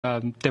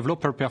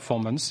developer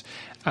performance.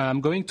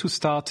 I'm going to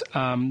start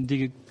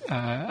the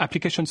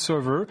application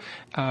server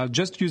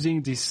just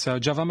using this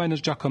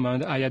java-jar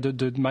command. I added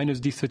the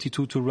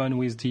 -d32 to run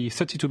with the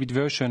 32-bit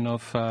version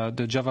of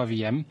the Java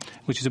VM,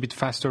 which is a bit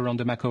faster on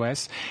the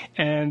macOS.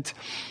 And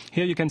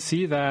here you can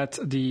see that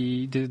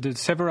the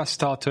server has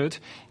started.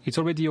 It's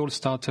already all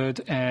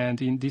started,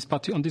 and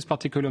on this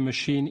particular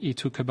machine, it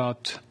took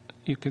about,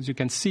 as you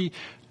can see,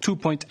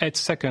 2.8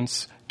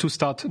 seconds to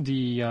start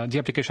the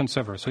application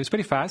server. So it's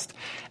pretty fast.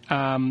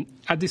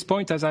 At this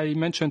point, as I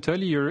mentioned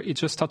earlier, it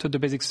just started the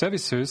basic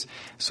services.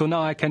 So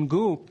now I can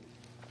go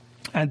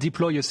and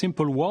deploy a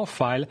simple WAR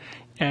file.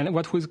 And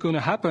what was going to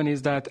happen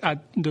is that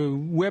the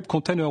web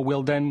container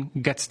will then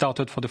get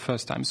started for the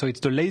first time. So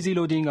it's the lazy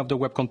loading of the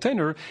web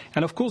container.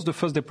 And of course, the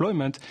first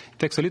deployment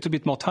takes a little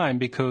bit more time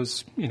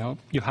because,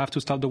 you have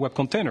to start the web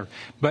container.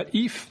 But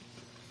if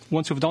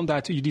once you've done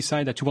that, you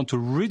decide that you want to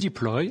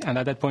redeploy, and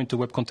at that point the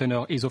web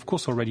container is, of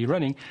course, already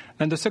running,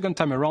 then the second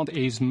time around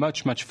is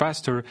much, much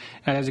faster.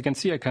 And as you can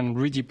see, I can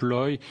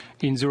redeploy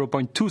in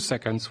 0.2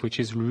 seconds, which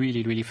is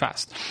really, really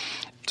fast.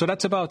 So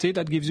that's about it.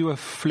 That gives you a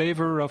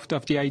flavor of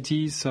the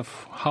ideas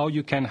of how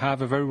you can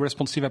have a very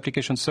responsive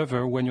application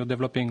server when you're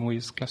developing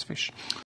with GlassFish.